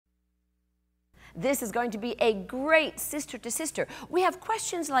This is going to be a great sister to sister. We have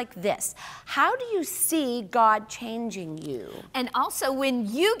questions like this. How do you see God changing you? And also, when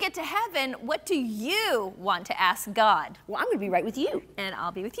you get to heaven, what do you want to ask God? Well, I'm going to be right with you. And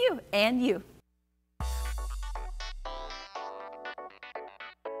I'll be with you and you.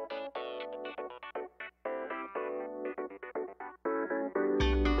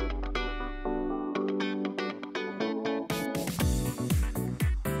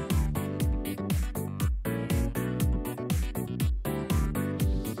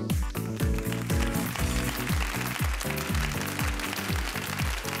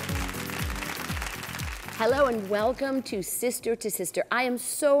 Hello and welcome to Sister to Sister. I am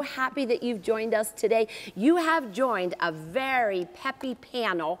so happy that you've joined us today. You have joined a very peppy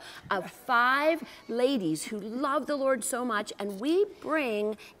panel of 5 ladies who love the Lord so much, and we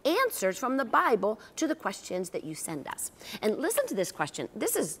bring answers from the Bible to the questions that you send us. And listen to this question.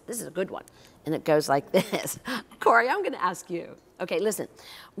 This is a good one, and it goes like this. Corey, I'm going to ask you. Okay, listen.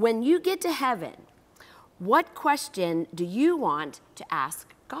 When you get to heaven, what question do you want to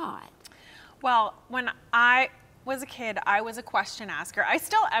ask God? Well, when I was a kid, I was a question asker. I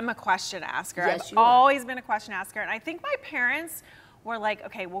still am a question asker. Yes, I've you are. always been a question asker. And I think my parents were like,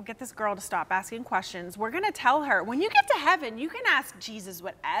 okay, we'll get this girl to stop asking questions. We're going to tell her, when you get to heaven, you can ask Jesus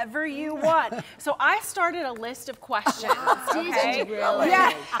whatever you want. So I started a list of questions. Okay? Did you really?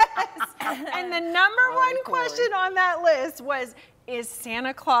 Yes. And the number one question on that list was, is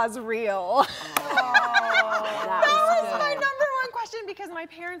Santa Claus real? That was my number one question, because my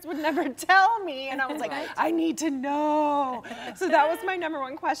parents would never tell me, and I was like, I need to know. So that was my number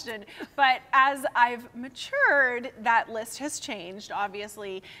one question. But as I've matured, that list has changed,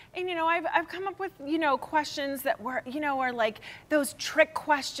 obviously. And I've come up with questions that were are like those trick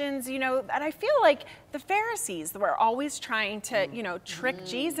questions, and I feel like the Pharisees were always trying to trick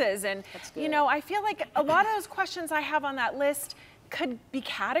Jesus, and I feel like a lot of those questions I have on that list could be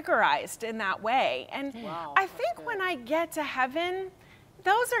categorized in that way. And I think when I get to heaven,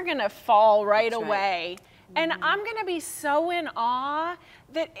 those are gonna fall right away. And I'm gonna be so in awe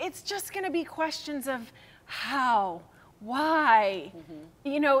that it's just gonna be questions of how, why.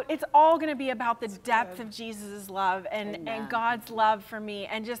 It's all gonna be about the depth of Jesus' love and God's love for me,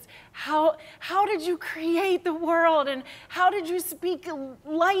 and just how did you create the world, and how did you speak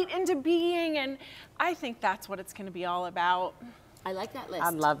light into being? And I think that's what it's gonna be all about. I like that list.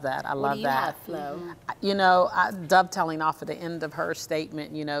 I love that. I love that. What do you have, Flo? Dovetailing off of the end of her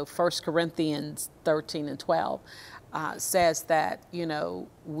statement, 1 Corinthians 13 and 12 says that,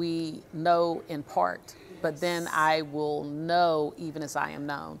 we know in part, but then I will know even as I am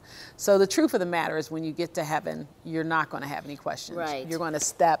known. So the truth of the matter is, when you get to heaven, you're not going to have any questions. Right. You're going to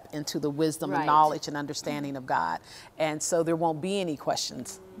step into the wisdom and knowledge and understanding of God. And so there won't be any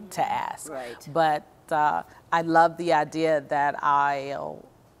questions to ask. Right. But I love the idea that I'll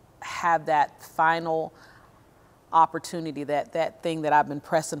have that final opportunity, that thing that I've been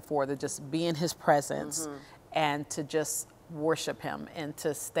pressing for, to just be in His presence and to just worship Him and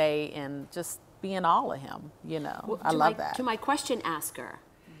to stay and just be in awe of Him. Well, I love that. To my question asker.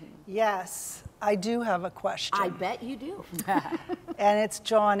 Yes, I do have a question. I bet you do. And it's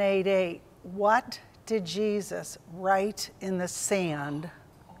John 8:8. What did Jesus write in the sand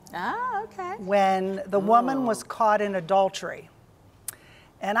Okay. when the woman was caught in adultery?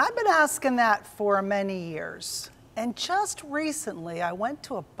 And I've been asking that for many years. And just recently, I went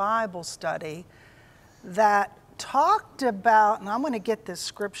to a Bible study that talked about, and I'm going to get this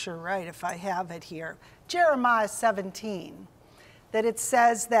scripture right if I have it here, Jeremiah 17, that it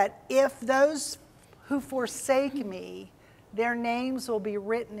says that if those who forsake me, their names will be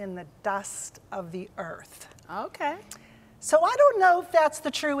written in the dust of the earth. Okay. So I don't know if that's the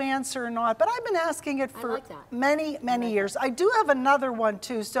true answer or not, but I've been asking it for many years. I do have another one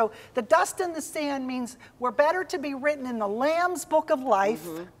too. So the dust in the sand means we're better to be written in the Lamb's book of life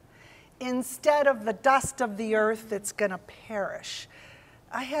instead of the dust of the earth that's going to perish.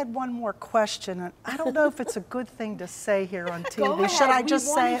 I had one more question, and I don't know if it's a good thing to say here on TV. Go ahead. Should I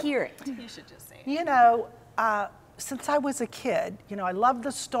just say it? Hear it? You should just say it. Since I was a kid, I love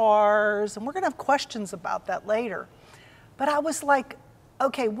the stars, and we're going to have questions about that later. But I was like,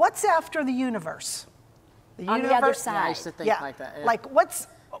 okay, what's after the universe? On the other side. I used to think like that. Yeah. Like, what's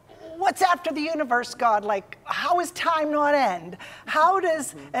after the universe, God? Like, how does time not end? How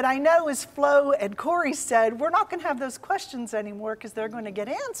does, and I know as Flo and Corey said, we're not going to have those questions anymore because they're going to get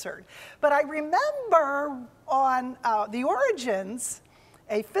answered. But I remember on The Origins,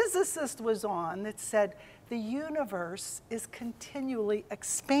 a physicist was on that said, the universe is continually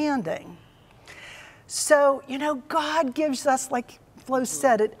expanding. So, God gives us like Flo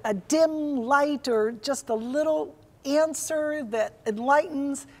said, a dim light or just a little answer that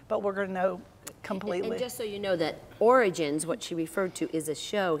enlightens, but we're going to know completely. And just so you know that Origins, what she referred to, is a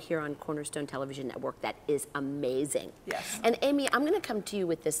show here on Cornerstone Television Network that is amazing. Yes. And Amy, I'm going to come to you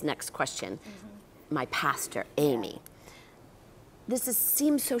with this next question. My pastor, Amy. This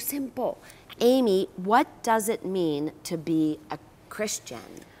seems so simple. Amy, what does it mean to be a Christian?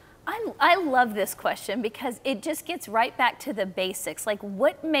 I love this question because it just gets right back to the basics. Like,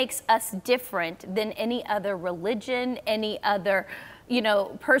 what makes us different than any other religion, any other, you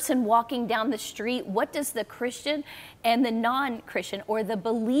know, person walking down the street? What does the Christian and the non-Christian, or the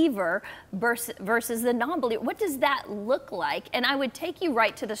believer versus the non-believer, what does that look like? And I would take you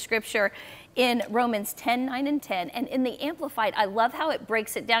right to the scripture in Romans 10:9 and 10. And in the Amplified, I love how it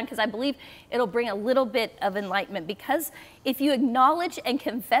breaks it down because I believe it'll bring a little bit of enlightenment. Because if you acknowledge and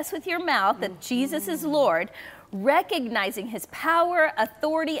confess with your mouth that Jesus is Lord, recognizing his power,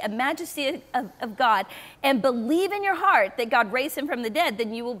 authority, and majesty of God, and believe in your heart that God raised him from the dead,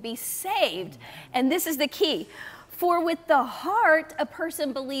 then you will be saved. And this is the key. For with the heart, a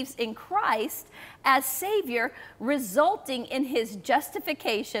person believes in Christ as Savior, resulting in his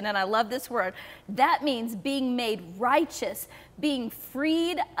justification. And I love this word. That means being made righteous, being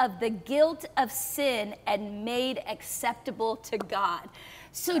freed of the guilt of sin, and made acceptable to God.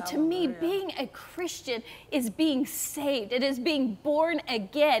 So to me, being a Christian is being saved. It is being born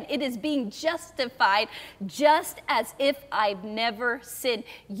again. It is being justified, just as if I've never sinned.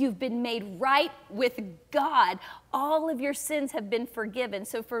 You've been made right with God. All of your sins have been forgiven.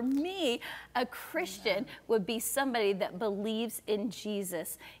 So for me, a Christian would be somebody that believes in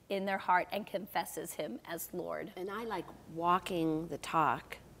Jesus in their heart and confesses him as Lord. And I like walking the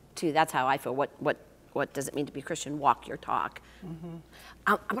talk too. That's how I feel. What does it mean to be a Christian? Walk your talk.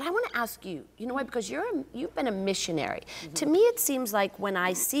 But I want to ask you, you know what, because you've been a missionary. To me, it seems like when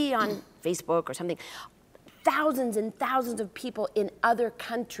I see on Facebook or something, thousands and thousands of people in other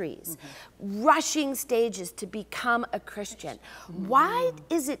countries rushing stages to become a Christian. Why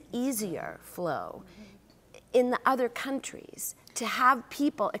is it easier, Flo, in the other countries to have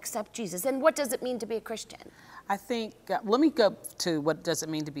people accept Jesus? And what does it mean to be a Christian? I think, let me go to what does it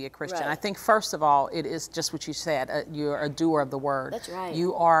mean to be a Christian. Right. I think, first of all, it is just what you said. You're a doer of the word. That's right.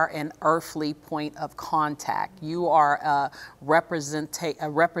 You are an earthly point of contact. You are a representative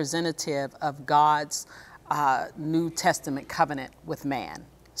of God's New Testament covenant with man.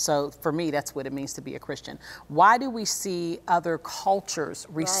 So for me, that's what it means to be a Christian. Why do we see other cultures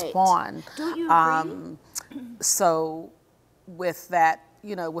respond? Right. Don't you agree? So with that,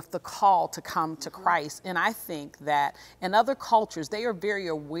 you know, with the call to come to Christ. And I think that in other cultures, they are very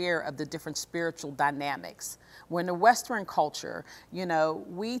aware of the different spiritual dynamics. When in Western culture, you know,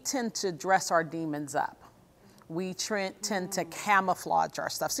 we tend to dress our demons up. We tend to camouflage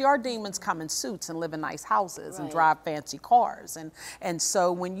our stuff. See, our demons come in suits and live in nice houses and drive fancy cars. And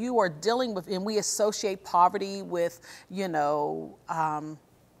so when you are dealing with, and we associate poverty with, you know,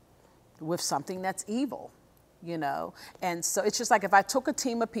 with something that's evil. You know, and so it's just like if I took a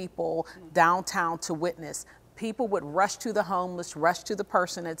team of people downtown to witness, people would rush to the homeless, rush to the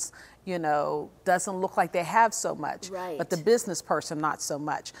person that's, you know, doesn't look like they have so much, but the business person not so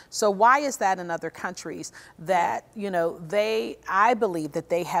much. So why is that in other countries that, you know, I believe that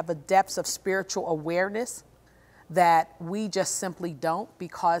they have a depth of spiritual awareness that we just simply don't,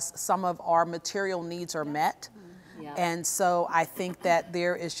 because some of our material needs are met. And so I think that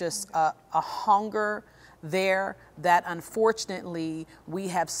there is just a hunger there that unfortunately we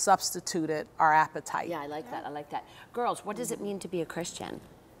have substituted our appetite. Yeah, I like that. I like that. Girls, what does it mean to be a Christian?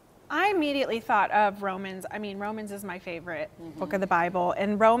 I immediately thought of Romans. I mean, Romans is my favorite book of the Bible.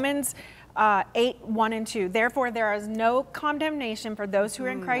 And Romans 8:1-2. Therefore, there is no condemnation for those who are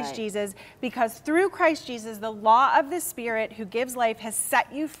in Christ Jesus, because through Christ Jesus, the law of the Spirit who gives life has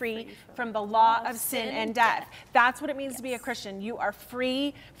set you free from the law of sin and death. That's what it means to be a Christian. You are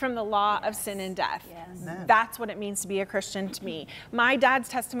free from the law of sin and death. That's what it means to be a Christian to me. My dad's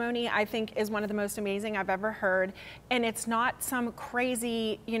testimony, I think, is one of the most amazing I've ever heard. And it's not some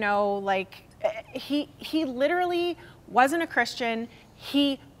crazy, you know, like, he literally wasn't a Christian.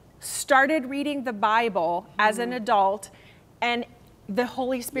 He started reading the Bible as an adult, and the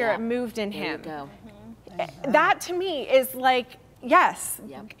Holy Spirit moved in him. That to me is like, yes,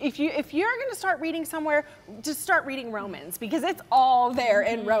 if you're going to start reading somewhere, just start reading Romans, because it's all there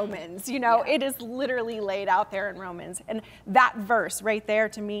in Romans. You know, it is literally laid out there in Romans. And that verse right there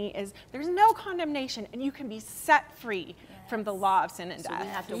to me is, there's no condemnation, and you can be set free from the law of sin and death. We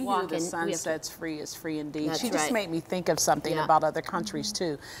have to He walk who the in. sun sets free is free indeed. That's She just right. made me think of something Yeah. about other countries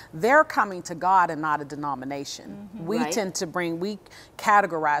too. They're coming to God and not a denomination. We Right. tend to we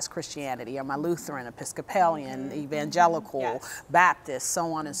categorize Christianity. Am I Lutheran, Episcopalian, Evangelical, Yes. Baptist,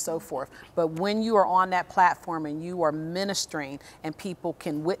 so on and so forth. But when you are on that platform and you are ministering and people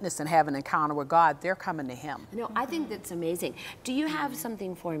can witness and have an encounter with God, they're coming to Him. No, I think that's amazing. Do you have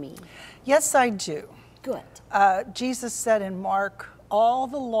something for me? Yes, I do. Good. Jesus said in Mark, all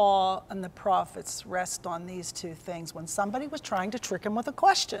the law and the prophets rest on these two things. When somebody was trying to trick him with a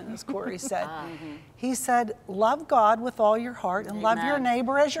question, as Corey said, he said, love God with all your heart and love your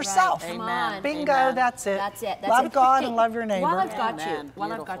neighbor as yourself. Come on. Bingo, Amen. that's it. That's it. That's love it. God Hey, and love your neighbor. While I've got Amen. you,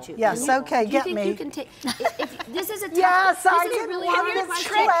 while I've got you. Yes, can okay, do you get think me. You can take, if this is a tough, Yes, this I is a did really love hard this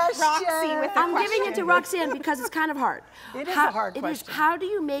question. Roxy with the I'm giving it to Roxanne because it's kind of hard. It is a hard It is. question. How do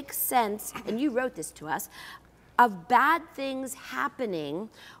you make sense, and you wrote this to us, of bad things happening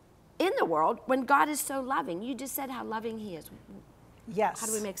in the world when God is so loving? You just said how loving He is. Yes. How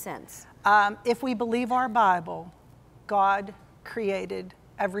do we make sense? If we believe our Bible, God created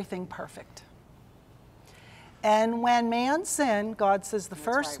everything perfect. And when man sinned, God says the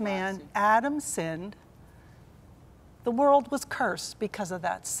first right, man, Roxy. Adam, sinned. The world was cursed because of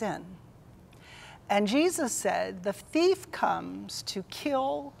that sin. And Jesus said, the thief comes to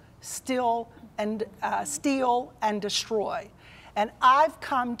kill, steal, and destroy. And I've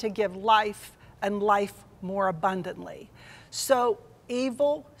come to give life and life more abundantly. So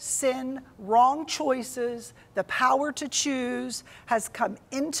evil, sin, wrong choices, the power to choose has come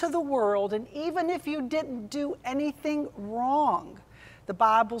into the world. And even if you didn't do anything wrong, the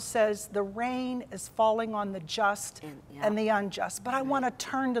Bible says the rain is falling on the just and the unjust. But I want to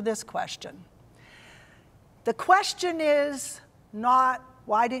turn to this question. The question is not,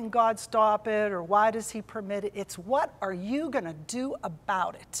 why didn't God stop it, or why does He permit it? It's, what are you going to do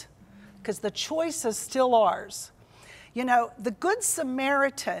about it? Because the choice is still ours. You know, the Good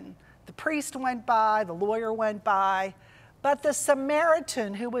Samaritan, the priest went by, the lawyer went by, but the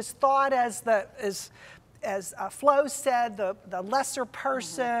Samaritan, who was thought as Flo said, the lesser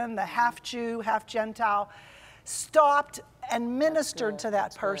person, the half Jew, half Gentile, stopped and ministered to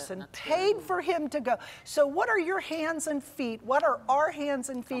that person, paid for him to go. So what are your hands and feet, what are our hands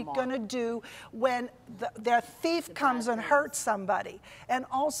and feet going to do when the thief comes and hurts somebody? And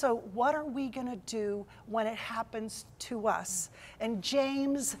also, what are we going to do when it happens to us? And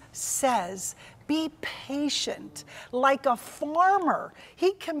James says, be patient, like a farmer.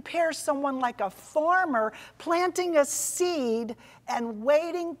 He compares someone like a farmer planting a seed and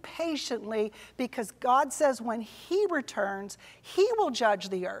waiting patiently, because God says when He returns, He will judge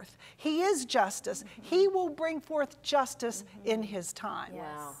the earth. He is justice. He will bring forth justice in His time.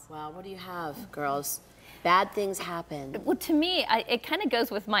 Wow. Wow. What do you have, girls? Bad things happen. Well, to me, it kind of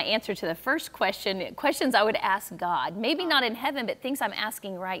goes with my answer to the first question, questions I would ask God. Maybe not in heaven, but things I'm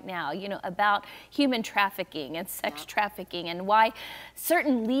asking right now, you know, about human trafficking and sex trafficking, and why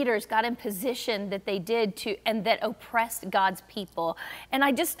certain leaders got in position that they did and that oppressed God's people. And I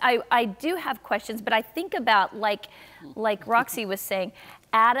do have questions, but I think about, like Roxy was saying,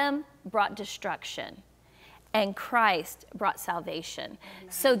 Adam brought destruction, and Christ brought salvation.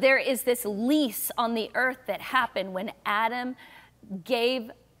 Amen. So there is this lease on the earth that happened when Adam gave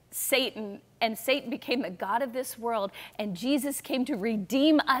Satan, and Satan became the god of this world, and Jesus came to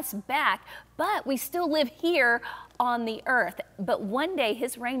redeem us back, but we still live here on the earth. But one day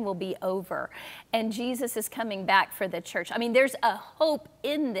His reign will be over, and Jesus is coming back for the church. I mean, there's a hope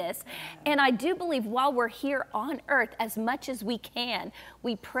in this. And I do believe while we're here on earth, as much as we can,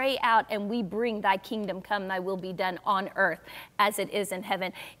 we pray out and we bring Thy kingdom come, Thy will be done on earth as it is in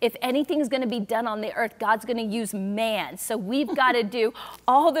heaven. If anything's going to be done on the earth, God's going to use man. So we've got to do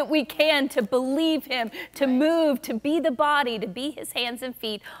all that we can to believe Him, to move, to be the body, to be His hands and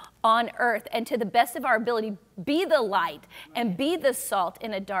feet on earth, and to the best of our ability, be the light and be the salt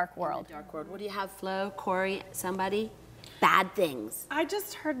in a dark world. What do you have, Flo, Corey, somebody? Bad things. I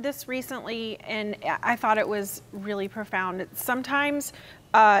just heard this recently, and I thought it was really profound. Sometimes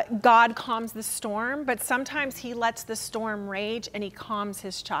God calms the storm, but sometimes He lets the storm rage and He calms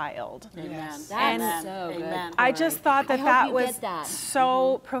His child. Amen. That's so good. Amen. I just thought I hope that you was get that.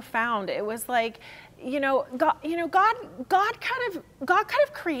 so profound. It was like, God could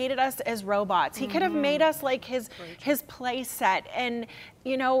have created us as robots. He could have made us like his play set, and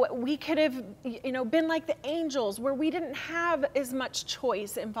we could have been like the angels, where we didn't have as much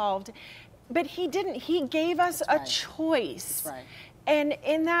choice involved. But He didn't. He gave us a choice. That's right. And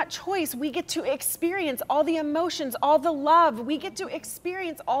in that choice, we get to experience all the emotions, all the love. We get to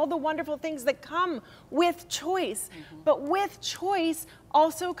experience all the wonderful things that come with choice. But with choice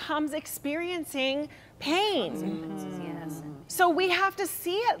also comes experiencing pain. Yes. So we have to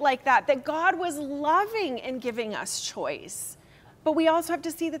see it like that, that God was loving in giving us choice. But we also have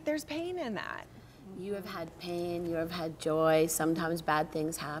to see that there's pain in that. You have had pain, you have had joy, sometimes bad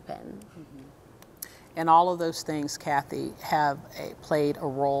things happen. And all of those things, Kathy, have played a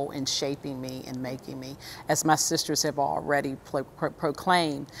role in shaping me and making me. As my sisters have already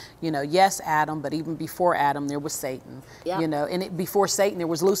proclaimed, you know, yes, Adam, but even before Adam, there was Satan. Yeah. You know, and before Satan, there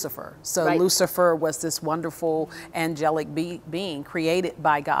was Lucifer. So Right. Lucifer was this wonderful angelic being created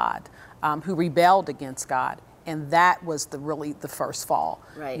by God, who rebelled against God. And that was really the first fall,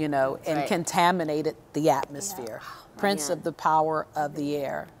 Right. you know, and Right. contaminated the atmosphere. Prince man. of the power of the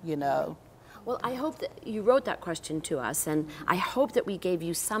air, you know. Well, I hope that you wrote that question to us, and I hope that we gave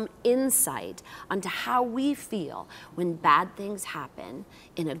you some insight onto how we feel when bad things happen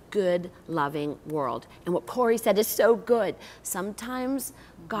in a good, loving world. And what Corey said is so good. Sometimes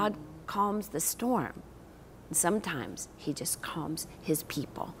God calms the storm, and sometimes he just calms his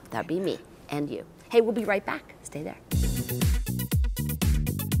people. That'd be me and you. Hey, we'll be right back. Stay there.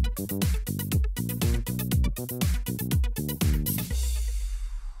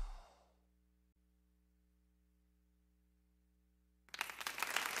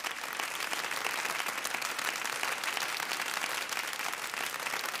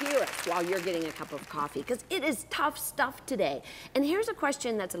 Hear us while you're getting a cup of coffee, because it is tough stuff today. And here's a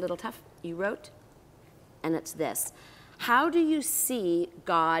question that's a little tough. You wrote, and it's this. How do you see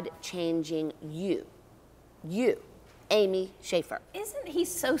God changing you? You, Amy Schaefer. Isn't he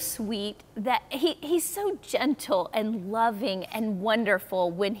so sweet that he's so gentle and loving and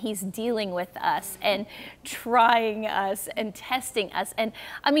wonderful when he's dealing with us and trying us and testing us? And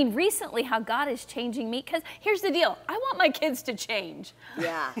I mean, recently how God is changing me, because here's the deal. I want my kids to change.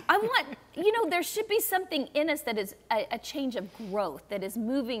 Yeah. I want, you know, there should be something in us that is a change of growth, that is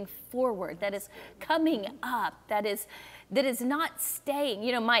moving forward, that is coming up, that is not staying.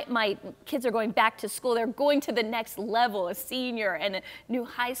 You know, my kids are going back to school. They're going to the next level, a senior and a new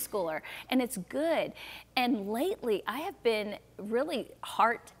high schooler, and it's good. And lately, I have been really,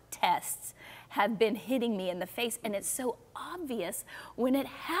 heart tests have been hitting me in the face, and it's so obvious when it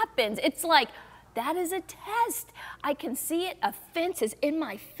happens. It's like, that is a test. I can see it. Offense is in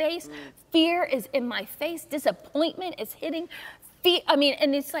my face. Fear is in my face. Disappointment is hitting. I mean,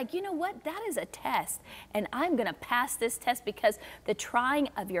 and it's like, you know what? That is a test. And I'm going to pass this test, because the trying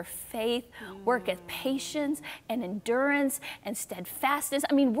of your faith worketh patience and endurance and steadfastness.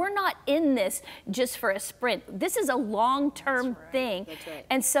 I mean, we're not in this just for a sprint. This is a long-term thing. That's right.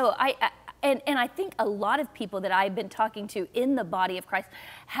 And so I think a lot of people that I've been talking to in the body of Christ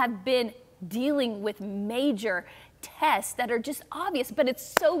have been dealing with major tests that are just obvious, but it's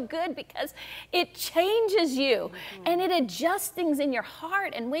so good because it changes you and it adjusts things in your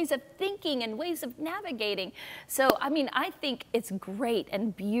heart and ways of thinking and ways of navigating. So, I mean, I think it's great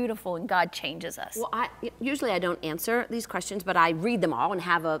and beautiful when God changes us. Well, usually I don't answer these questions, but I read them all and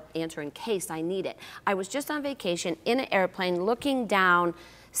have an answer in case I need it. I was just on vacation in an airplane looking down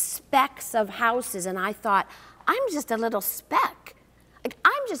specks of houses, and I thought, I'm just a little speck. Like,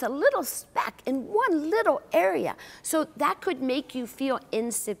 I'm just a little speck in one little area. So that could make you feel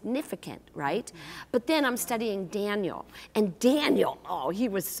insignificant, right? But then I'm studying Daniel. And Daniel, oh, he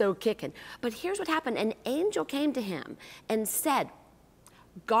was so kicking. But here's what happened. An angel came to him and said,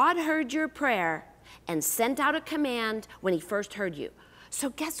 God heard your prayer and sent out a command when he first heard you.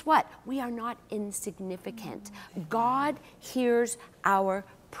 So guess what? We are not insignificant. God hears our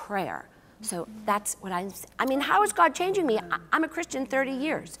prayer. So that's what I mean, how is God changing me? I'm a Christian 30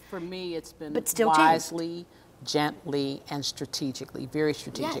 years. For me, it's been But still wisely, gently, and strategically, very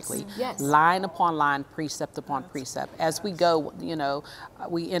strategically. Yes. Line upon line, precept upon precept. As we go, you know,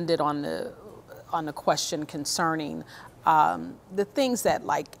 we ended on the question concerning the things that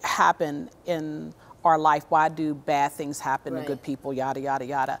like happen in our life. Why do bad things happen to good people, yada, yada,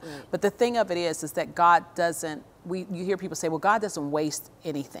 yada. Right. But the thing of it is that God doesn't, you hear people say, well, God doesn't waste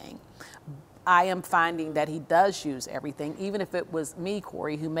anything. I am finding that he does use everything, even if it was me,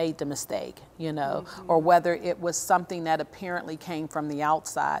 Corey, who made the mistake, you know, or whether it was something that apparently came from the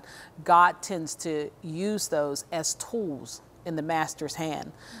outside. God tends to use those as tools in the master's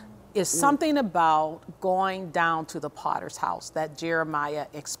hand is something about going down to the potter's house, that Jeremiah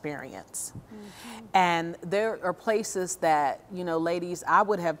experience. And there are places that, you know, ladies, I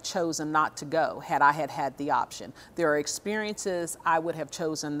would have chosen not to go had I had the option. There are experiences I would have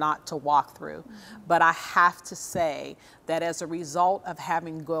chosen not to walk through. But I have to say that as a result of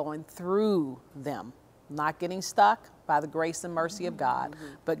having gone through them, not getting stuck by the grace and mercy of God,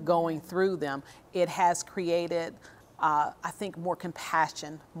 but going through them, it has created I think more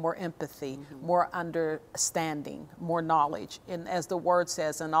compassion, more empathy, more understanding, more knowledge. And as the word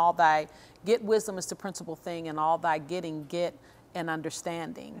says, in all thy, get wisdom is the principal thing, and all thy getting, get an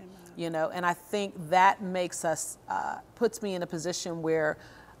understanding. Amen. You know, and I think that makes us, puts me in a position where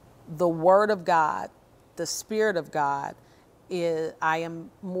the word of God, the Spirit of God, I am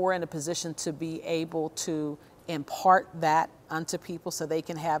more in a position to be able to impart that unto people so they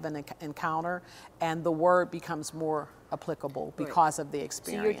can have an encounter, and the word becomes more applicable because of the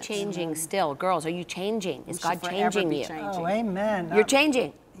experience. So you're changing still. Girls, are you changing? Is God changing you? Oh, amen. You're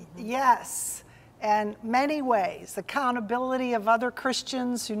changing. Yes, and many ways. Accountability of other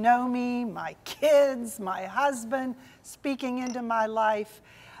Christians who know me, my kids, my husband, speaking into my life.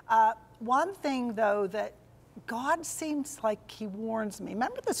 One thing, though, that God seems like he warns me.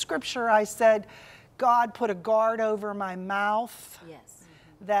 Remember the scripture I said, God put a guard over my mouth, yes,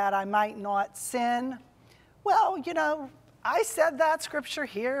 that I might not sin? Well, you know, I said that scripture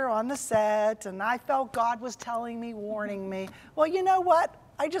here on the set, and I felt God was telling me, warning me. Well, you know what?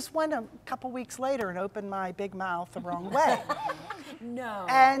 I just went a couple weeks later and opened my big mouth the wrong way. No.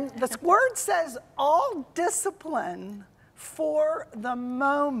 And the word says, all discipline for the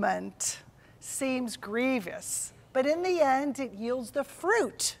moment seems grievous, but in the end it yields the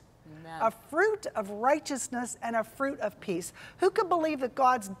fruit. Amen. A fruit of righteousness and a fruit of peace. Who could believe that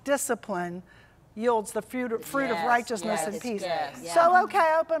God's discipline yields the fruit of righteousness and peace? Yes. So, okay,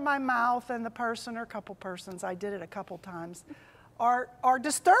 I opened my mouth, and the person or couple persons, I did it a couple times, are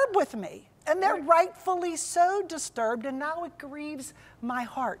disturbed with me. And they're rightfully so disturbed, and now it grieves my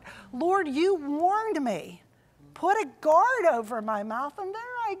heart. Lord, you warned me. Put a guard over my mouth, and there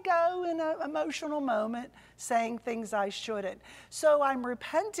I go in an emotional moment saying things I shouldn't. So I'm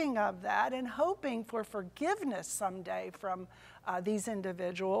repenting of that and hoping for forgiveness someday from these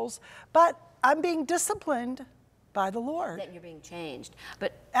individuals. But I'm being disciplined by the Lord. That you're being changed.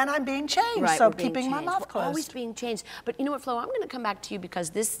 And I'm being changed, right, so we're being keeping my changed. mouth We're closed. always being changed. But you know what, Flo, I'm going to come back to you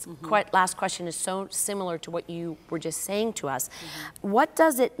because this last question is so similar to what you were just saying to us. What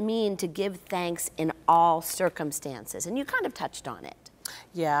does it mean to give thanks in all circumstances? And you kind of touched on it.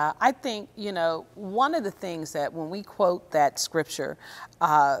 Yeah, I think, you know, one of the things that when we quote that scripture,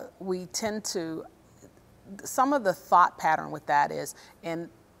 we tend to, some of the thought pattern with that is, and,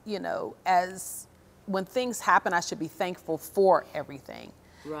 you know, as when things happen, I should be thankful for everything.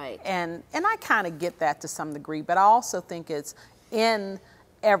 Right. And I kind of get that to some degree, but I also think it's in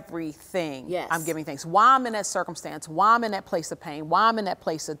everything. Yes. I'm giving thanks. While I'm in that circumstance, while I'm in that place of pain, while I'm in that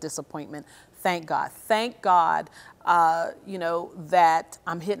place of disappointment, thank God. Thank God, you know, that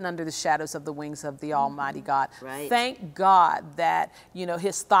I'm hidden under the shadows of the wings of the Almighty God. Right. Thank God that, you know,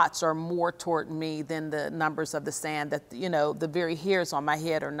 his thoughts are more toward me than the numbers of the sand, that, you know, the very hairs on my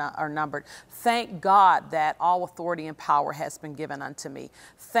head are numbered. Thank God that all authority and power has been given unto me.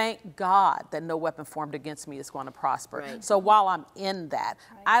 Thank God that no weapon formed against me is going to prosper. Right. So while I'm in that,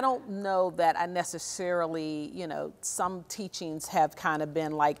 I don't know that I necessarily, you know, some teachings have kind of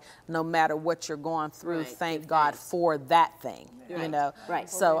been like, no matter what you're going through, thank God for that thing, you know. Right.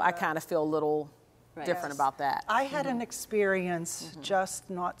 So I kind of feel a little different about that. I had an experience just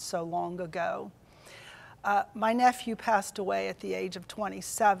not so long ago. My nephew passed away at the age of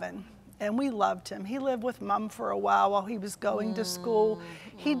 27, and we loved him. He lived with Mom for a while he was going to school.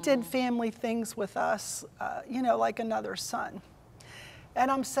 He did family things with us, you know, like another son. And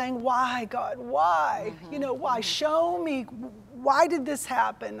I'm saying, why, God, why? You know, why? Show me, why did this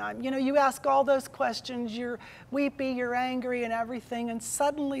happen? You know, you ask all those questions, you're weepy, you're angry and everything, and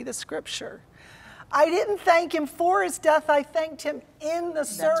suddenly the scripture. I didn't thank him for his death, I thanked him in the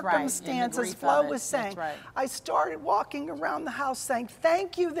circumstances, Flo was saying. I started walking around the house saying,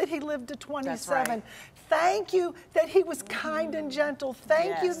 thank you that he lived to 27. Thank you that he was kind and gentle.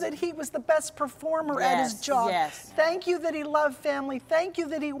 Thank you that he was the best performer at his job. Thank you that he loved family. Thank you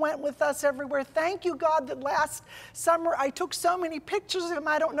that he went with us everywhere. Thank you, God, that last summer I took so many pictures of him.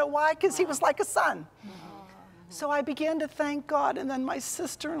 I don't know why, because he was like a son. So I began to thank God, and then my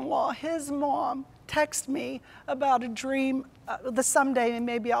sister-in-law, his mom, texted me about a dream that someday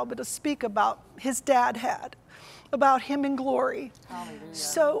maybe I'll be able to speak about his dad had, about him in glory.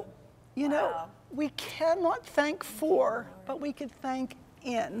 So, you know, we cannot thank for, but we could thank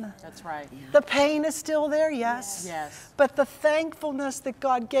in. That's right. The pain is still there, yes. Yes. But the thankfulness that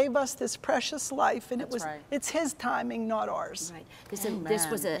God gave us this precious life, and That's right. it's His timing, not ours. Right. This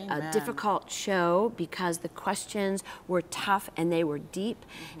was a difficult show because the questions were tough and they were deep.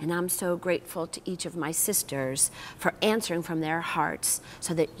 And I'm so grateful to each of my sisters for answering from their hearts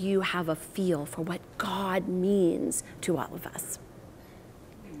so that you have a feel for what God means to all of us.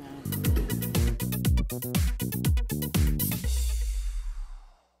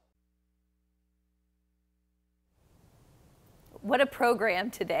 What a program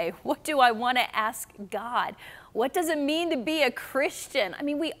today. What do I want to ask God? What does it mean to be a Christian? I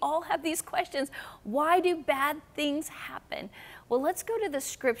mean, we all have these questions. Why do bad things happen? Well, let's go to the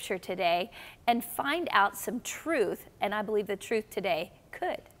scripture today and find out some truth. And I believe the truth today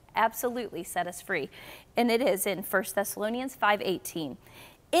could absolutely set us free. And it is in 1 Thessalonians 5:18.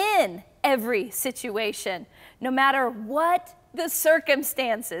 In every situation, no matter what the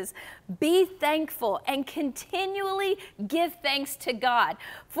circumstances, be thankful and continually give thanks to God,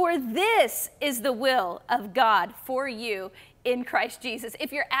 for this is the will of God for you in Christ Jesus.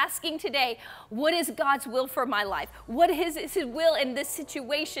 If you're asking today, what is God's will for my life? What is His will in this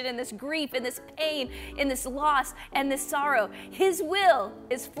situation, in this grief, in this pain, in this loss, and this sorrow? His will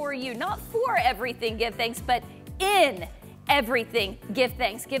is for you, not for everything give thanks, but in everything, give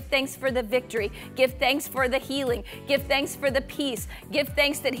thanks. Give thanks for the victory. Give thanks for the healing. Give thanks for the peace. Give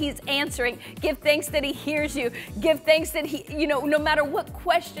thanks that He's answering. Give thanks that He hears you. Give thanks that He, no matter what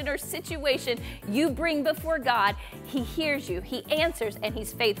question or situation you bring before God, He hears you, He answers, and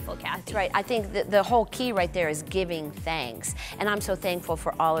He's faithful, Kathy. That's right. I think that the whole key right there is giving thanks. And I'm so thankful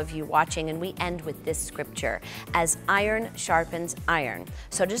for all of you watching. And we end with this scripture: as iron sharpens iron,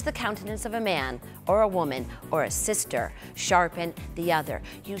 so does the countenance of a man or a woman or a sister sharpen the other.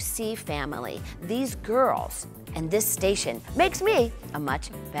 You see, family, these girls and this station makes me a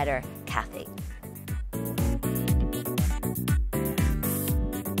much better Kathy.